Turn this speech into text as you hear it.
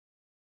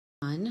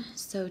everyone.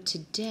 So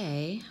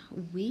today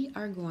we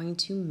are going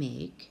to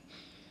make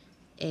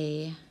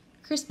a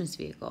Christmas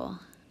vehicle.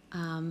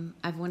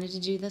 I've wanted to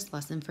do this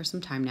lesson for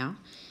some time now,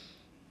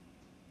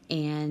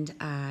 and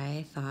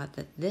I thought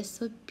that this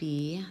would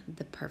be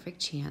the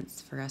perfect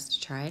chance for us to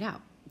try it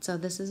out. So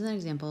this is an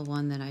example of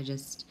one that I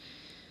just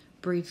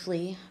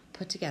briefly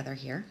put together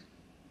here.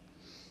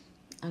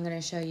 I'm going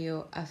to show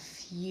you a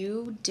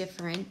few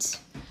different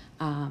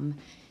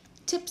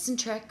tips and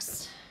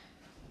tricks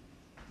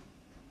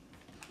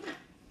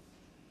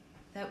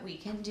that we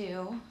can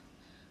do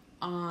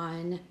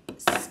on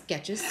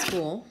Sketches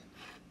School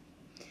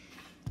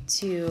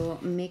to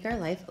make our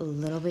life a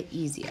little bit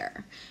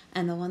easier.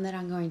 And the one that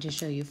I'm going to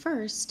show you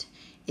first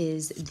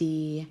is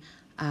the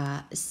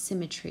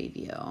symmetry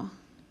view.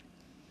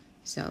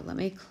 So let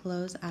me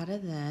close out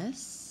of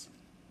this.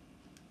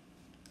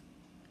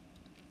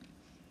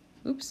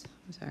 Oops,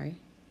 I'm sorry.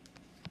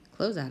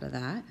 Close out of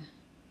that.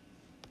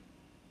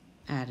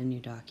 Add a new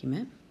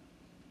document.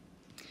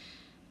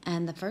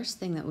 And the first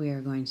thing that we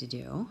are going to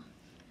do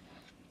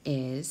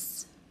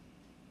is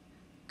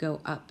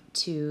go up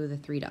to the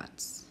three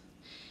dots.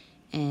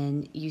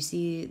 And you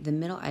see the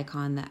middle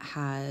icon that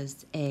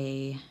has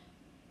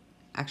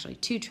actually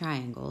two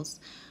triangles,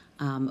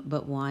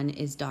 but one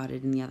is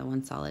dotted and the other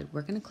one's solid.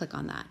 We're going to click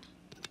on that.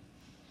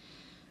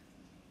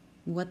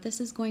 What this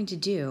is going to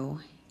do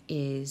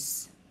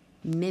is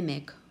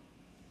mimic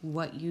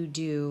what you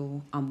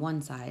do on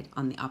one side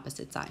on the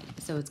opposite side.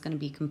 So it's going to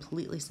be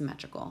completely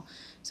symmetrical.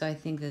 So I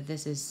think that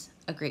this is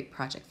a great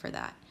project for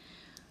that.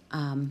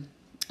 I'm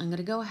going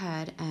to go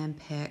ahead and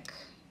pick,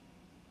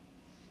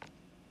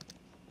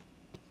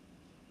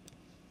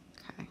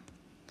 I'm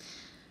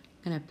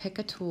going to pick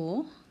a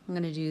tool. I'm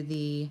going to do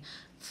the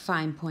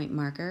fine point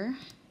marker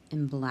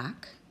in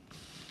black.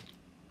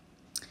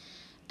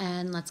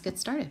 And let's get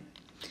started.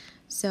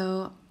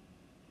 So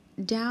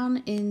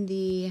down in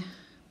the,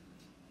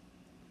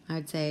 I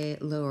would say,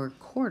 lower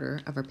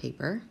quarter of our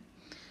paper,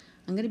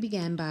 I'm going to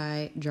begin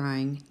by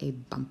drawing a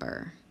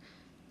bumper.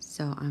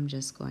 So I'm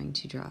just going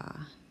to draw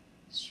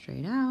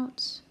straight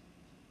out,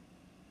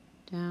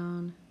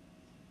 down,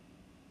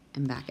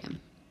 and back in.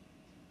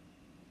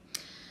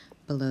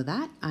 Below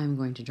that, I'm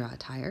going to draw a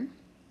tire.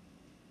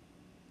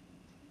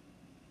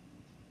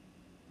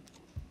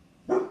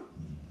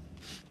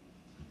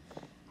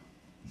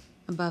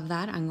 Above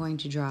that, I'm going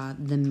to draw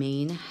the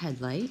main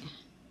headlight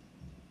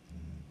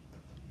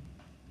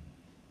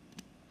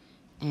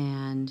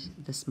and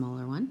the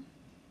smaller one.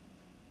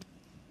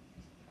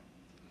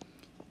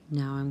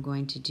 Now I'm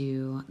going to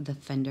do the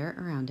fender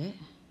around it.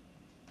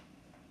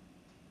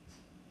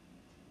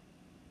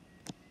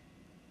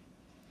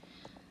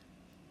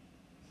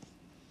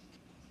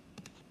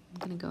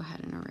 I'm going to go ahead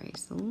and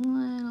erase a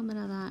little bit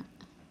of that.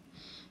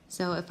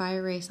 So if I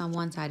erase on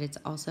one side, it's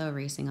also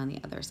erasing on the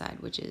other side,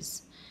 which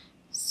is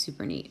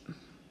super neat.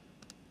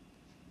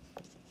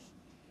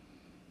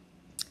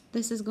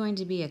 This is going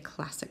to be a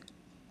classic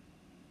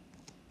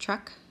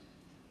truck.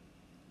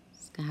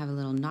 It's going to have a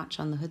little notch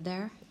on the hood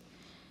there.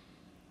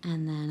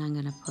 And then I'm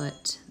going to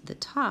put the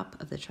top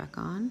of the truck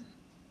on.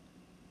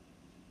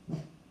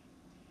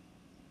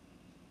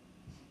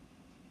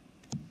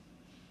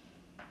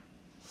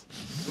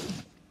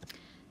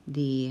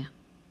 The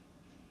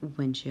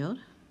windshield.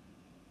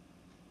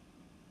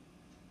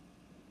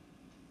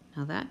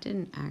 Now that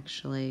didn't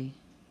actually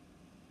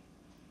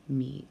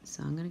meet,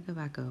 so I'm going to go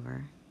back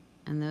over.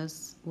 And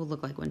those will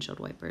look like windshield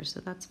wipers, so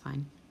that's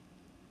fine.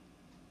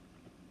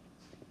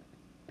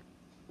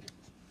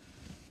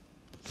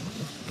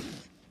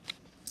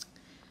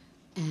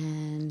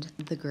 And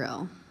the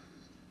grill.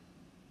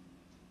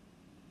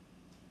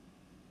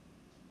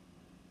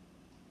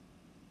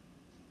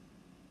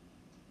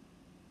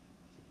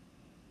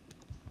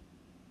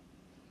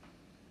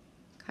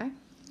 Okay, I'm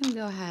going to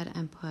go ahead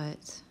and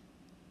put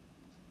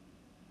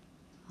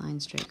line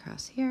straight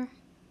across here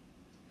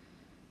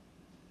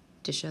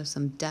to show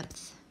some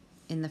depth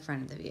in the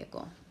front of the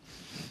vehicle.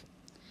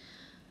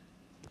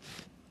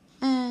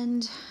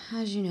 And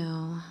as you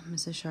know,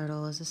 Mrs.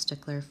 Shartle is a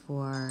stickler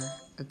for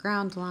a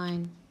ground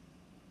line.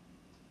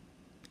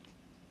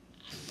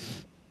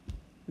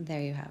 There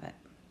you have it.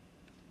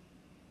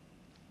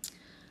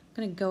 I'm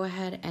going to go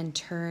ahead and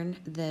turn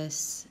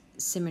this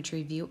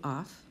symmetry view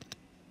off.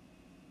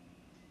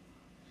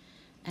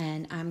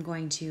 And I'm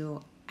going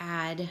to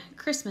add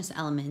Christmas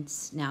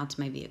elements now to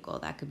my vehicle.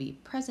 That could be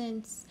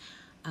presents,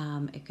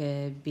 it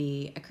could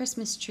be a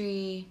Christmas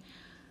tree.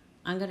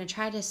 I'm going to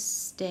try to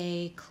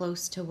stay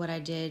close to what I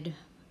did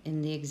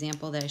in the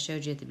example that I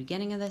showed you at the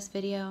beginning of this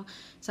video.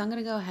 So I'm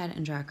going to go ahead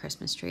and draw a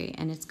Christmas tree,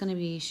 and it's going to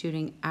be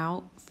shooting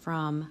out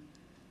from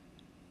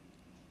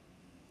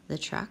the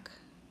truck.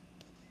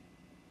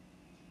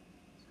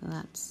 So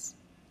that's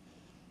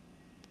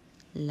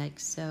like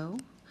so.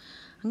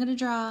 I'm going to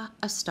draw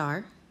a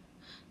star.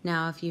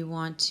 Now, if you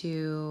want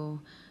to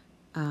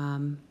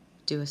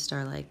do a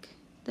star like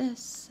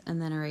this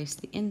and then erase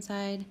the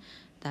inside,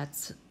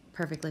 that's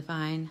perfectly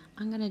fine.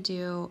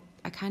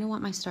 I kind of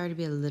want my star to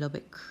be a little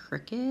bit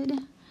crooked.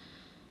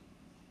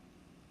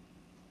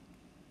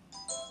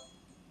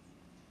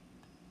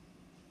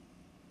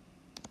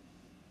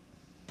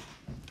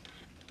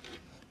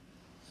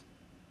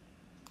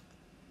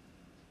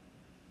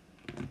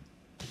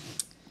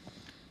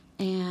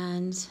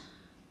 add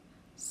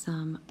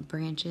some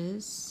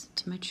branches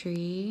to my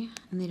tree,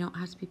 and they don't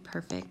have to be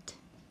perfect.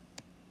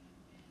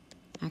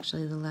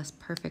 Actually, the less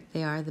perfect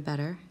they are, the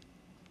better.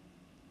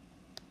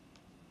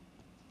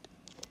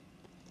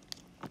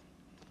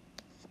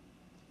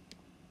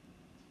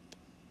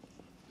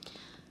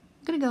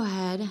 I'm gonna go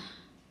ahead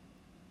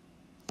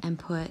and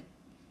put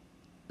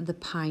the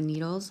pine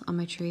needles on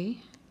my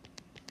tree.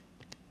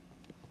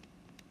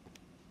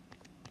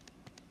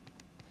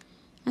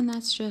 And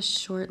that's just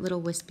short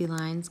little wispy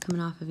lines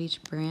coming off of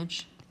each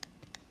branch.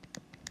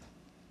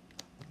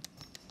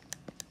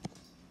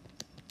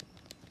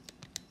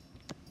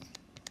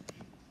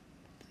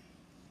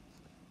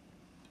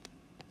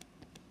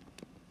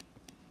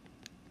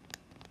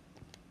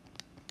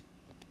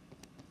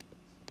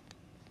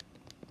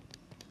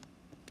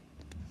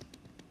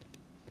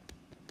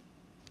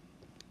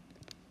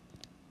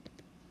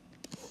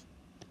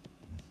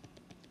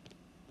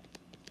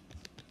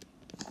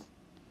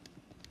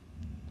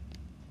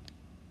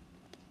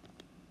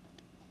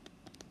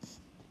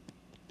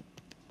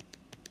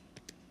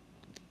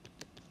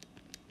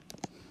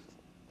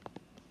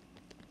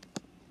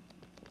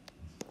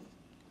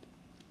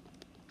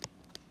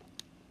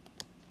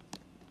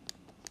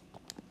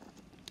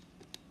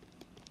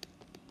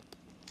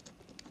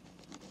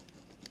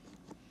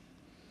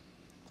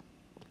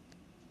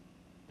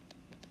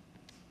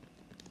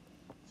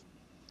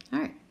 All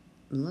right,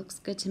 looks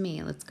good to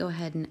me. Let's go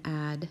ahead and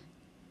add,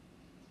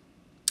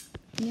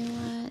 you know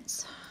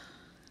what?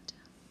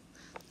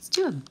 Let's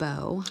do a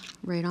bow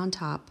right on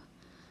top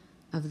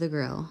of the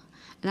grill.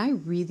 And I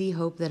really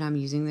hope that I'm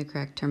using the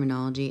correct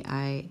terminology.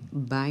 I,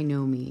 by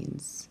no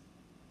means,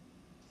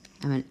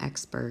 am an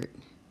expert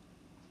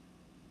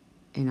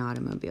in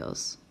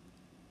automobiles.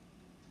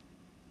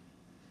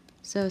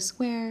 So a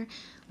square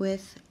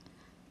with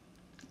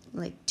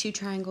like 2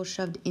 triangles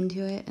shoved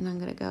into it, and I'm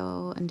gonna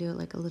go and do it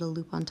like a little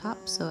loop on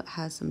top so it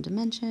has some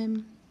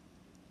dimension.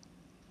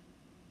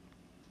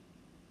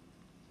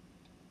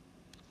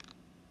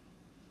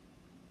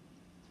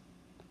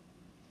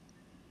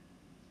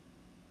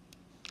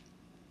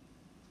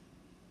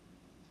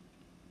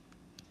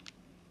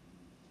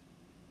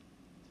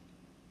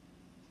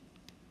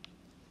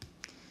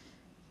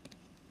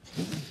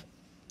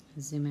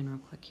 Zoom in real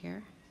quick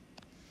here.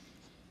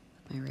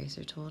 With my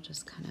eraser tool,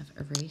 just kind of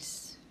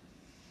erase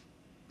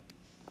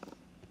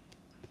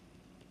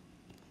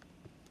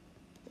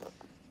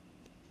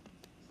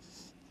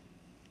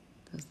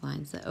those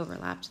lines that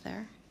overlapped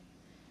there.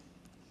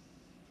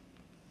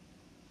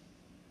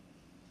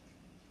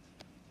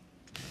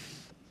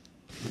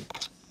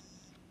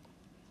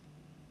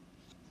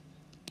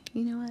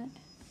 You know what?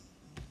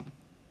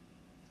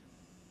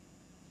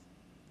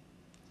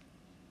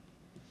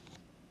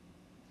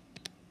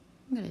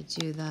 I'm gonna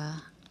do the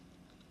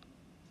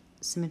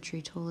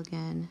symmetry tool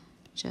again,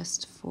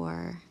 just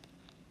for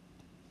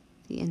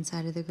the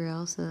inside of the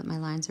grill so that my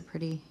lines are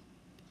pretty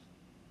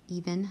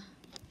even.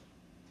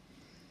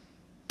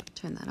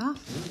 Turn that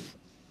off.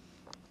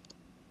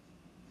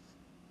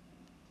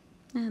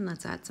 And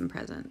let's add some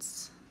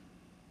presents.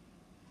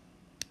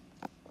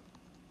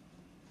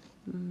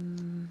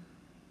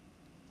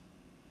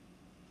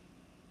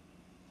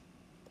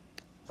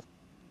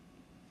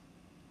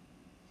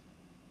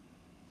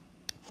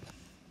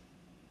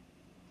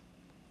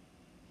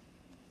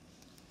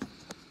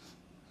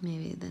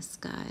 Maybe this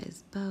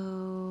guy's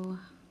bow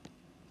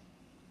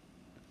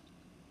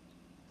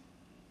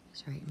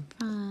is right in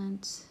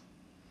front.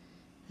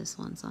 This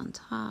one's on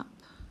top.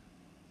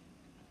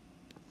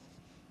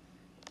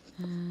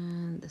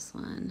 And this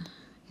one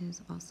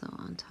is also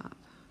on top.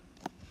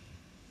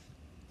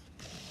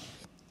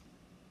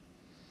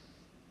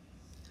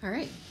 All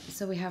right,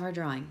 so we have our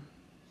drawing.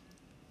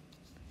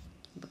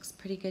 Looks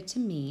pretty good to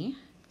me.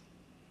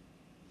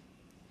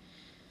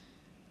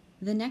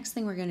 The next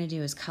thing we're gonna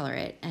do is color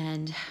it,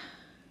 and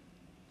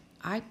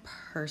I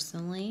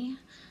personally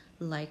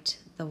liked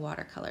the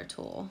watercolor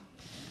tool.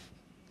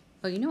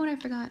 Oh, you know what I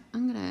forgot?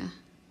 I'm gonna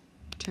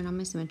turn on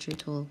my symmetry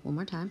tool one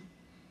more time.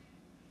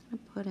 I'm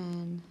gonna put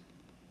in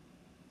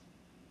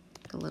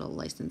like a little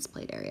license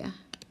plate area.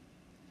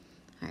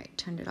 All right,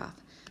 turned it off.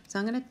 So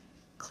I'm gonna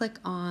click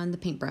on the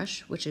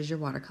paintbrush, which is your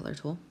watercolor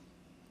tool.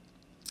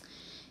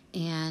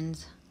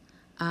 And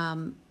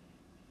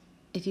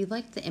if you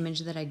liked the image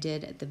that I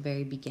did at the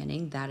very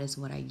beginning, that is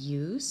what I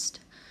used.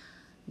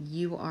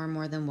 You are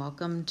more than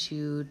welcome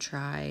to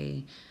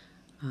try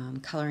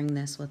coloring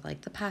this with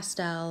like the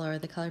pastel or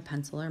the colored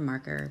pencil or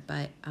marker,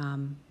 but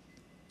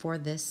for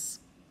this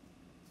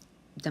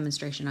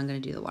demonstration, I'm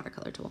going to do the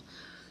watercolor tool.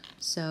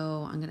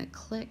 So I'm going to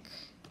click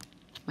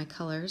my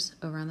colors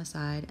over on the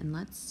side, and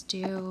let's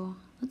do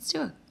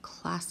a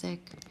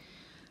classic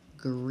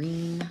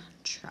green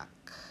truck.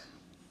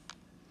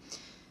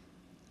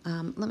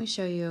 Let me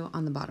show you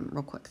on the bottom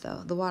real quick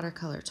though. The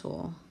watercolor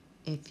tool,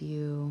 if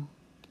you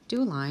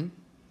do a line,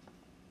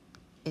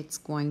 it's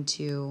going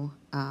to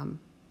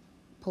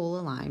pull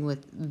a line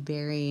with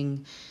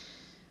varying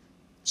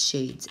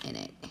shades in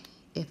it.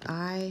 If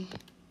I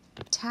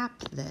tap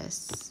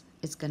this,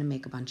 it's going to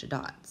make a bunch of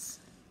dots.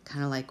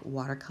 kind of like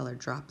watercolor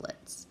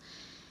droplets.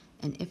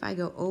 And if I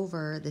go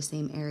over the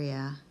same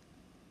area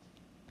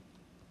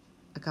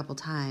a couple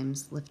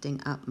times,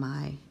 lifting up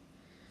my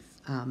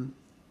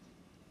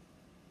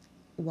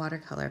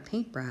watercolor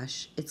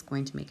paintbrush, it's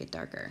going to make it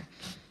darker.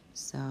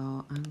 So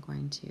I'm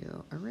going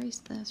to erase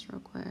this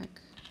real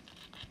quick.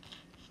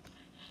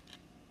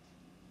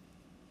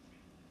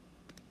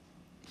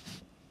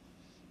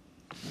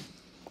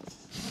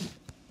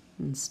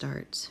 And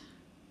start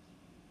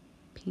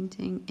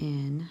painting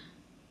in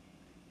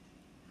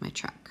my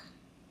truck.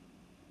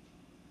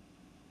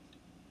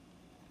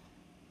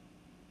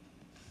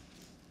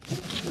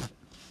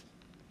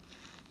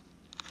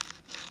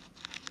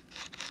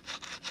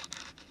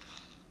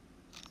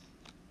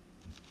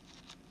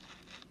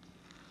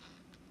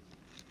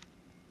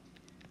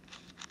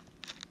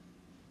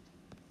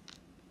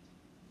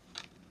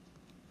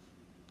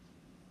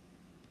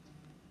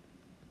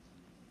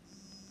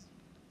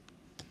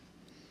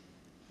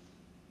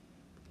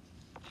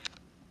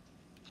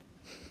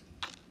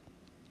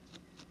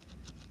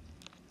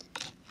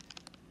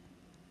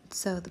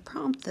 So the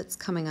prompt that's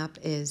coming up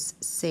is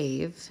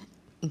save.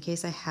 In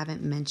case I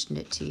haven't mentioned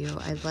it to you,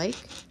 I like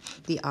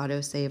the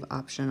autosave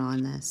option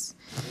on this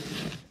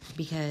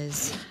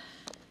because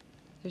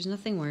there's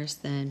nothing worse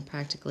than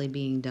practically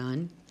being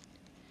done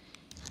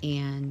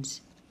and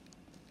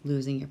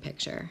losing your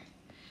picture.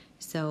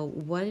 So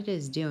what it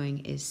is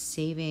doing is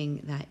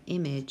saving that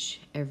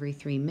image every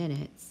 3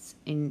 minutes.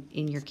 In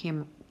your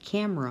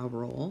camera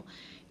roll,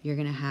 you're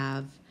going to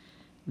have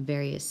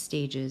various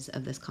stages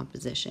of this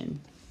composition.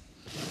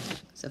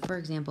 So for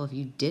example, if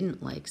you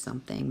didn't like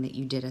something that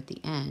you did at the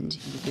end,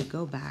 you could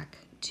go back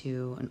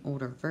to an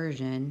older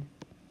version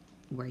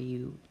where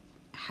you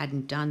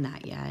hadn't done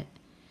that yet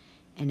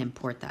and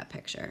import that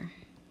picture.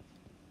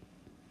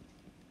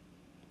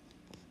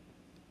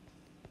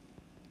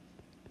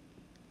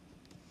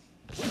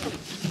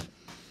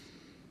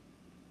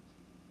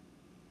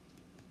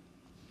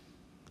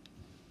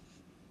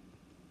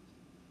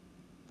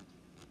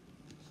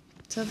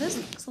 So this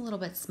looks a little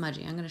bit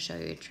smudgy. I'm going to show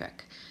you a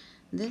trick.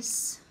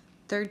 This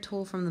third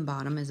tool from the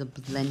bottom is a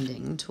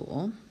blending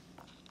tool.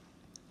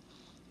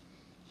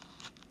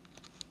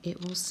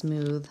 It will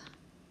smooth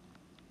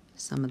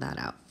some of that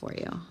out for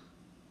you.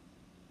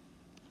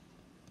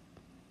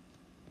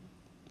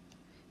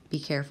 Be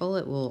careful,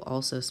 it will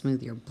also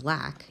smooth your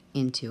black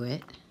into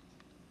it.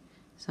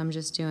 So I'm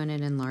just doing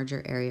it in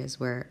larger areas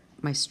where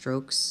my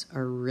strokes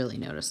are really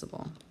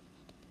noticeable.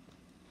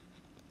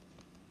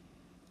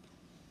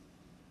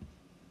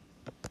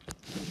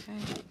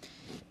 Okay.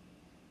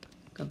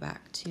 Go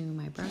back to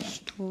my brush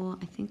tool.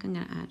 I think I'm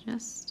going to add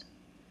just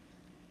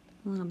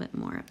a little bit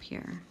more up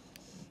here.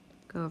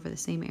 Go over the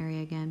same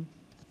area again.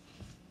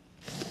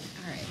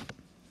 All right.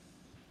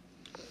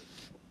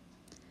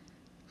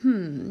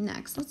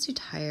 Next, let's do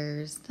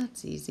tires.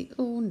 That's easy.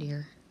 Oh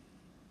dear.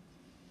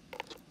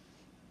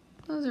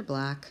 Those are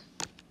black.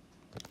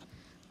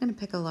 I'm going to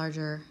pick a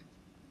larger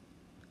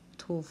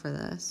tool for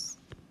this.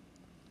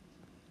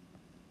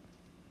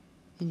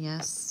 And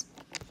yes,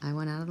 I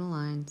went out of the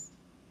lines.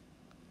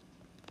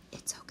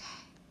 It's okay.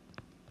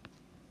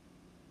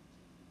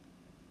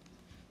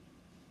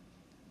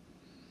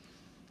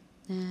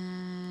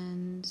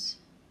 And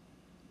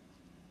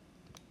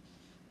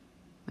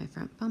my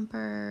front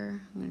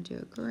bumper, I'm going to do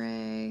a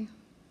gray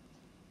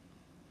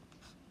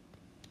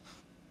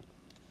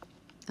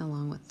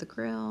along with the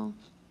grill.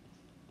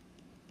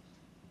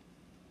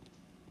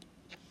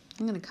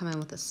 I'm going to come in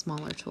with a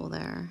smaller tool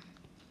there.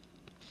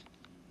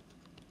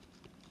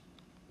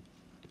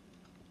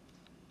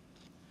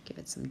 Give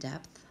it some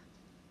depth.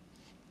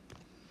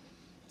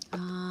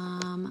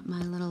 My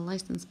little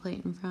license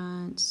plate in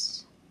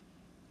front.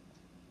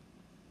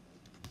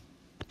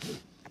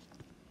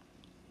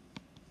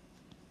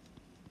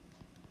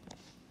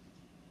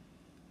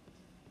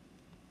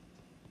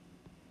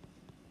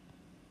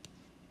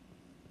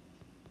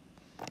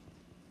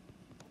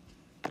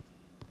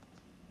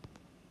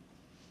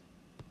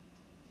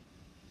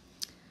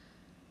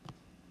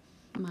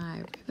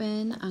 My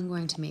ribbon, I'm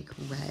going to make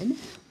red.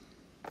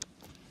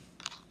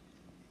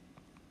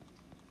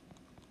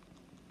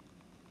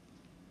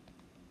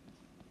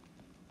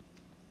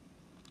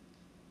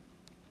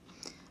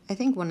 I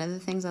think one of the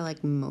things I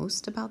like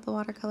most about the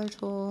watercolor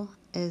tool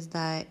is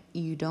that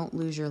you don't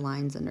lose your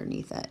lines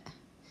underneath it.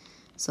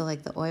 So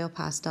like the oil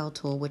pastel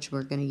tool, which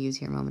we're going to use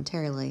here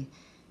momentarily,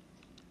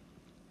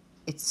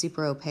 it's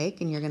super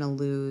opaque and you're going to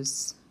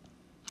lose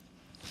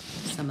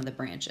some of the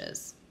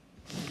branches.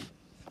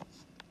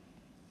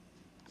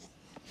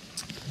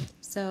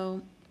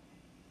 So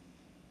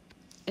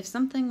if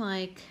something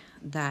like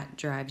that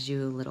drives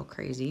you a little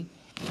crazy,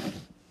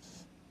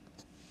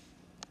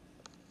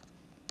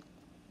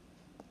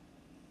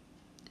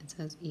 it's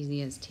as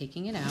easy as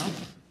taking it out.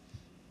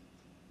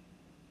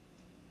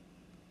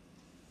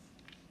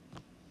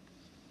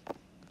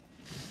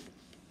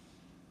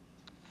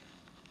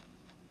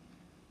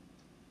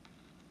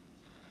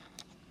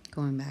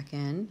 Going back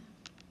in.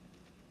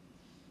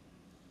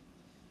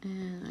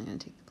 And I'm going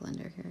to take the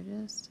blender here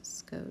just to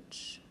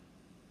scotch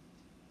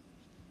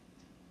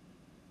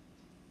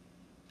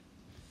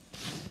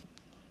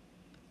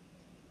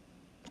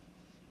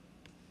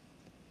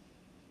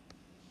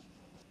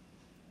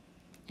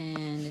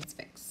and it's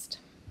fixed.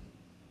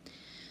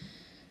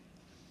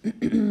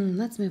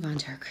 Let's move on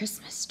to our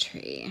Christmas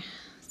tree.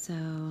 So,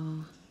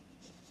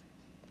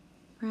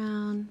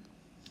 brown.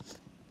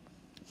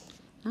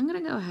 I'm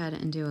gonna go ahead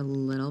and do a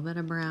little bit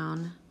of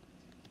brown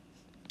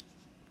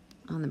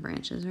on the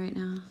branches right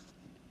now.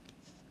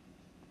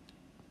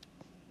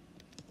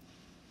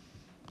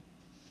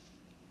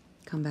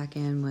 Come back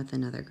in with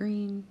another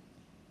green.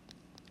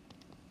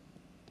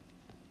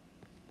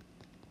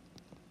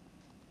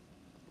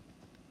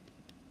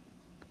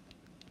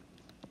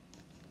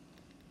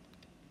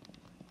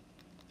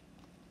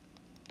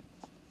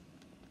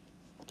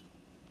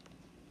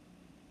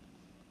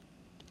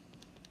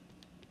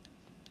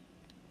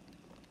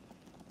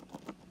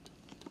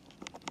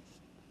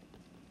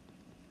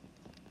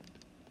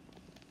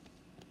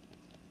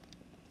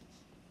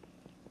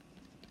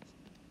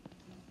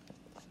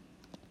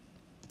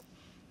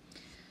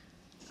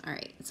 All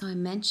right, so I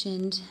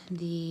mentioned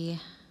the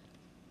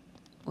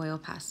oil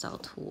pastel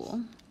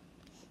tool.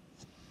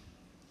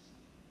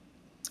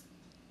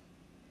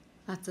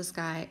 That's this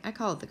guy. I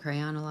call it the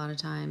crayon a lot of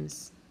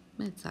times.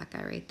 It's that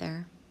guy right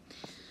there.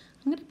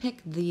 I'm gonna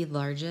pick the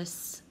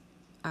largest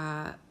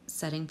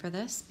setting for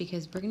this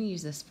because we're gonna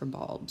use this for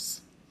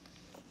bulbs.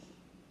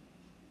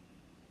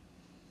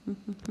 How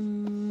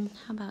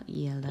about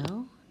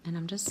yellow? And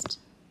I'm just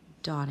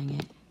dotting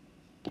it.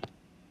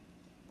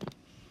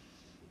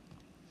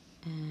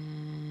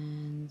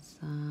 And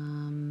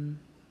some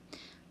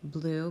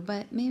blue,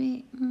 but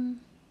maybe I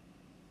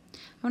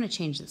want to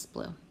change this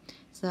blue.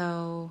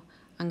 So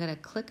I'm going to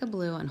click a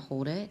blue and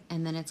hold it,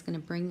 and then it's going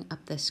to bring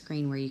up the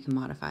screen where you can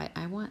modify it.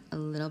 I want a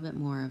little bit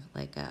more of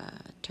like a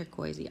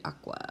turquoisey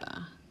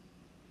aqua.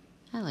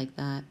 I like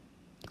that.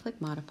 Click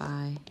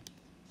modify.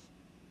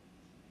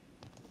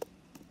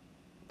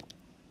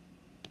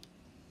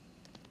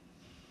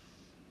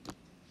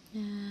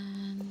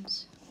 And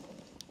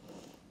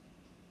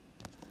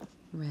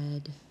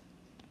red.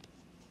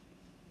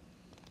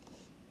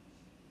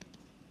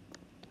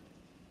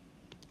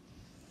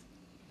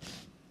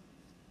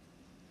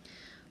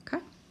 Okay.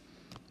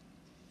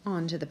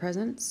 On to the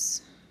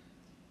presents.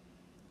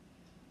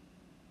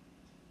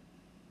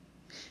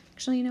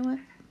 Actually, you know what?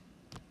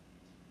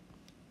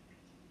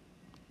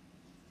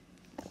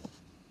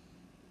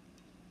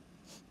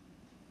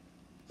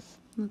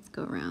 Let's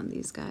go around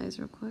these guys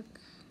real quick.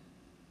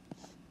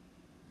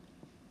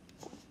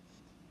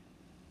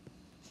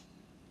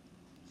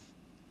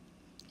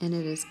 And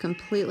it is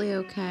completely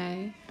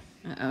okay.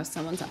 Uh-oh,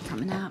 someone's up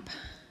from a nap.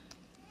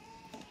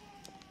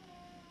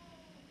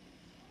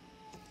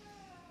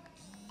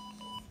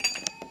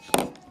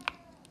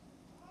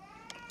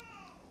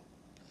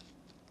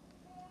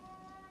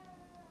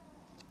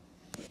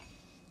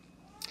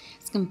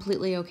 It's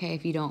completely okay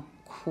if you don't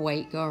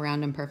quite go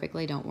around them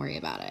perfectly. Don't worry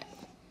about it.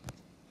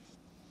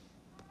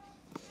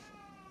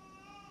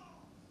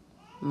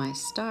 My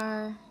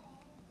star.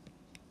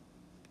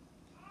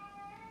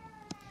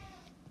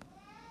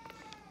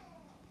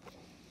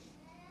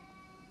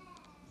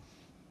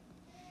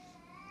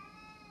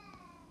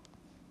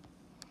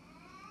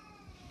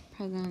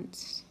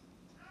 Presents.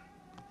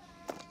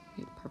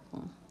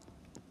 Purple.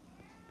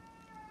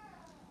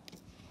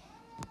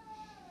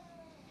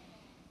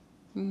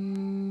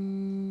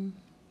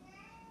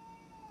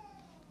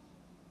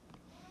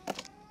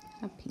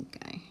 A pink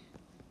guy.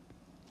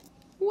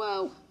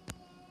 Whoa.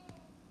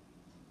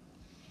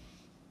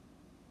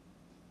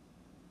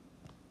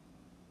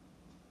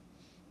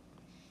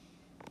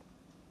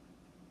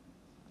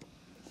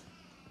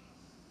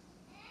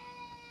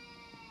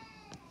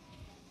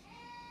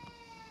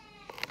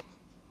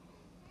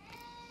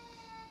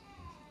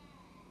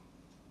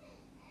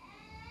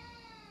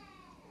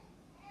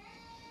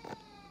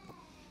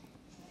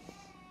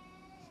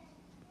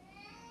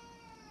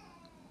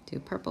 Do a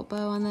purple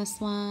bow on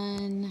this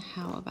one.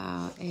 How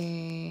about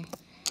a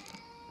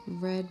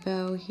red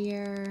bow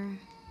here?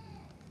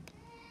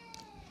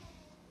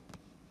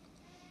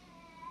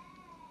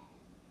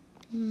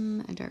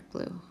 A dark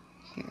blue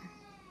here.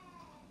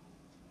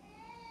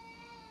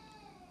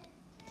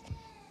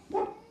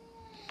 All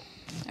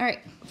right,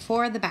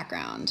 for the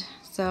background.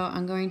 So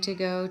I'm going to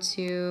go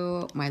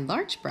to my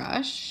large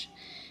brush,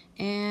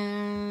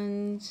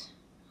 and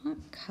what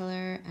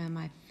color am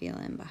I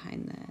feeling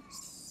behind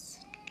this?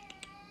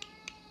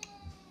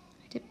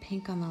 I did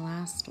pink on the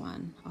last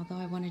one, although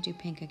I want to do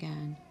pink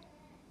again.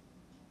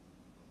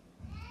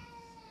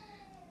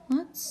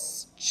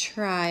 Let's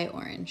try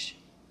orange.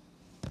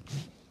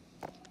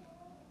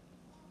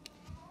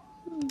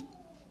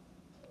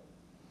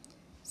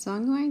 So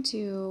I'm going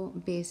to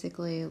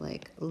basically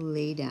like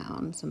lay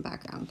down some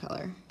background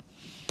color.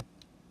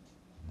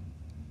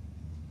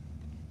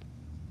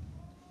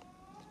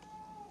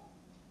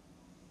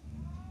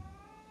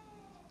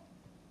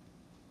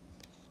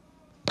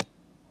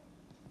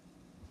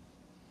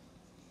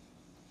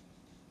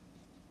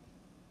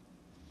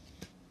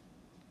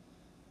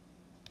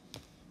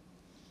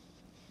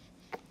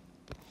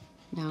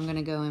 Now I'm going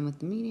to go in with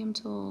the medium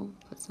tool,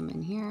 put some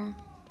in here,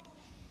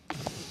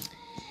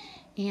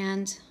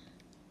 and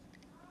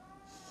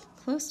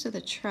close to the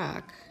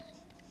truck,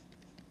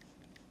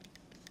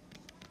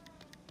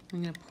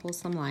 I'm gonna pull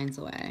some lines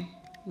away.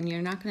 And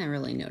you're not gonna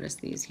really notice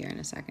these here in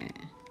a second,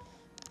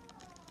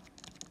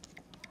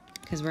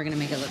 because we're gonna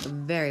make it look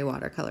very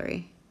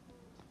watercolory.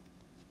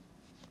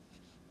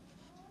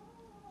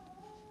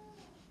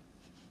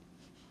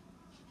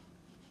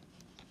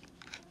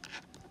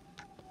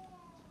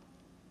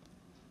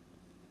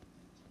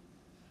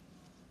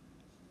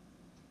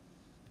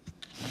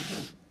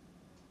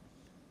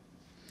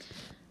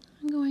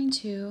 I'm going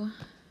to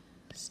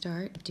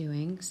start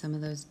doing some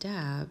of those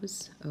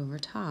dabs over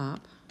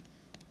top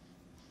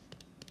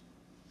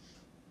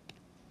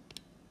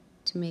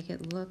to make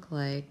it look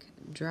like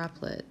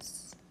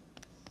droplets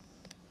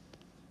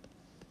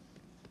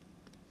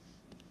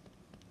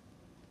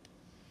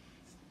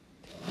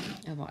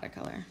of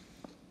watercolor.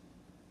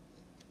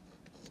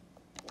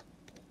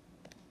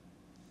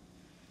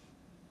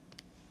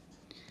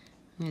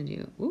 I'm gonna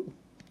do, ooh,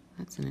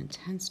 that's an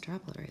intense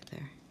droplet right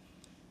there.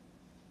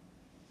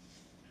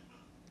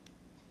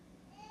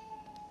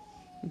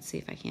 Let's see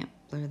if I can't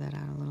blur that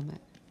out a little bit.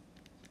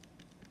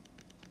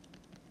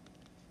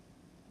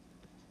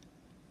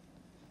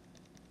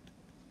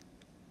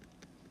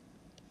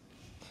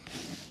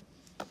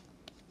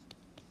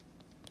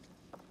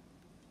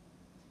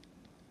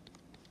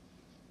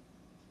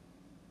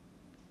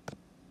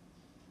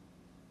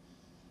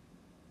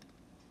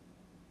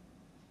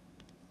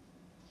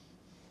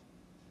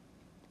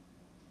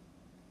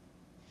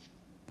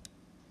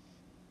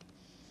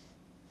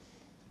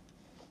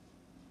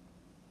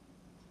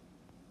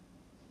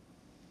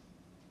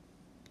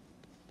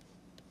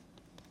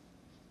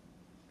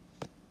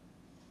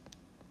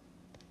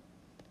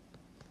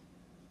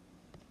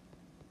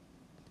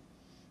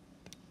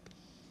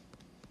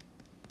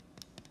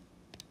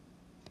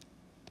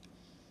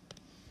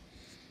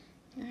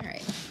 All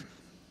right.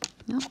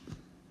 Nope.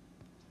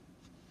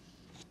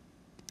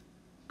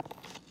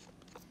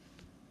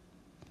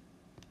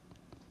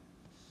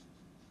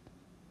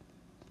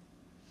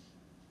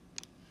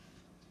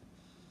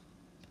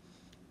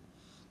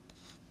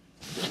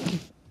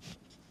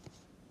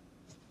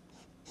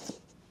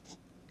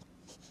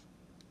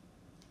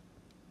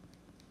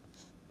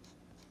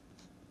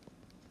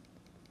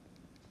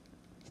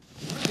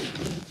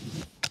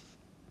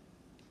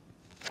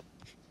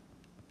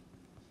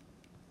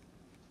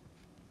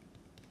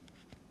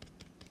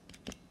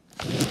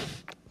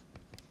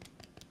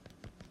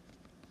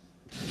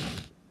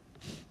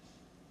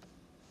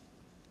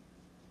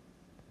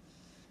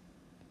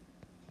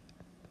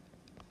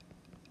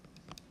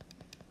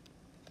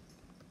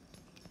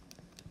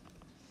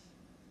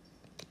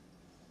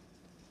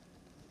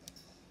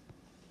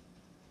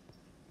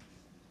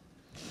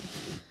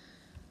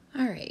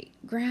 All right,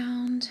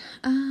 ground.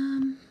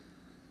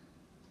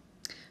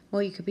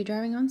 Well, you could be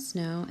driving on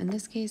snow. In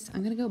this case,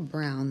 I'm gonna go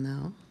brown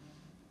though.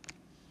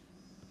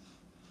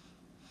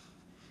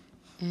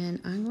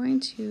 And I'm going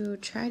to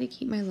try to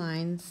keep my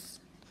lines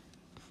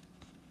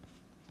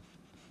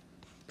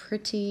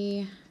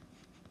pretty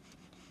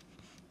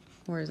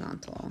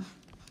horizontal.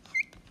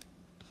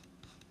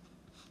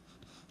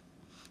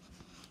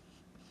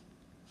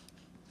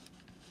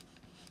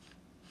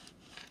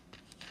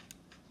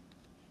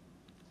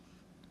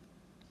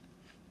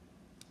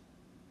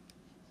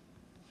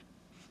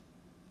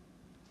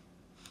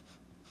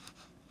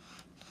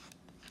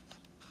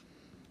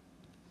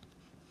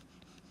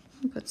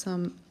 Put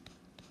some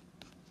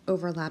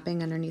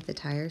overlapping underneath the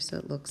tire so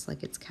it looks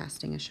like it's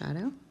casting a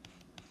shadow.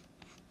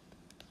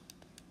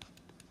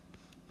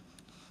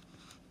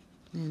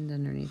 And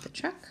underneath the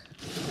truck.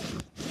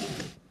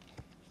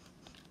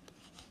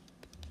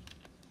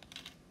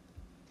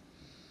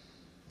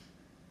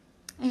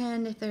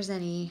 And if there's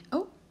any,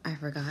 oh, I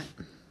forgot.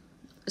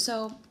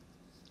 So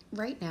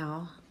right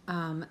now,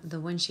 the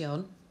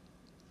windshield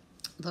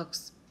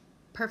looks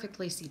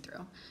perfectly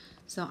see-through.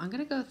 So I'm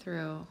gonna go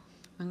through,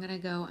 I'm gonna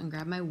go and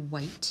grab my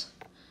white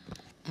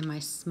and my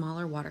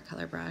smaller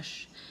watercolor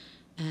brush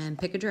and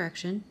pick a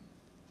direction.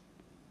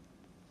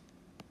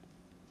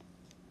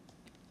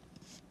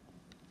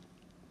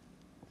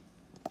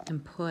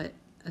 And put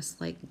a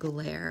slight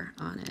glare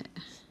on it.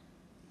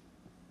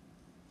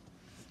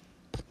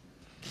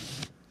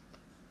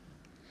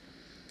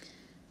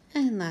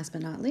 And last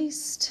but not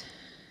least,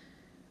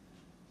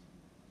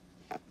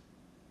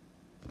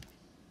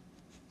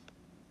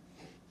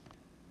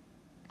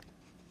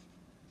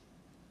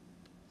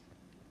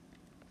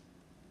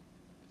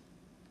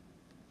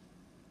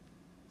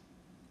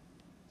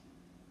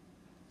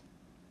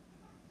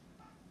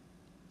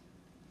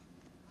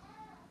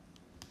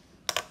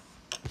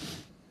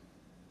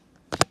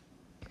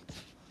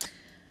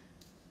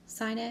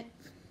 sign it,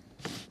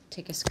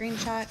 take a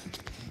screenshot,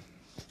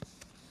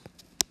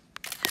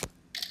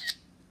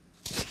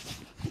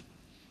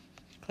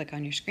 click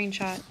on your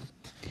screenshot.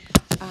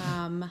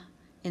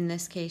 In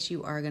this case,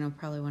 you are going to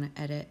probably want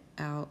to edit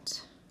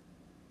out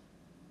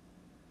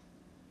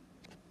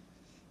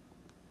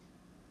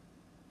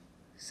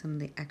some of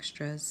the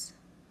extras,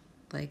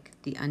 like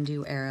the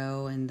undo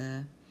arrow and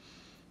the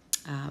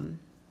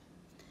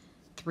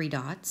three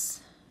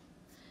dots,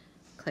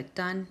 click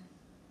Done,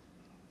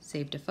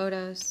 Save to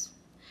Photos,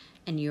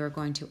 and you are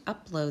going to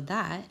upload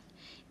that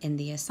in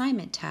the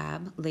Assignment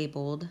tab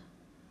labeled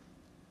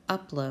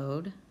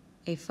Upload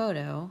a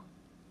Photo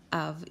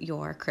of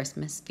your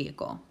Christmas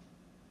vehicle.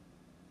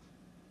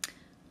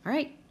 All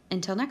right,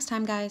 until next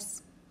time,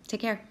 guys, take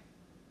care.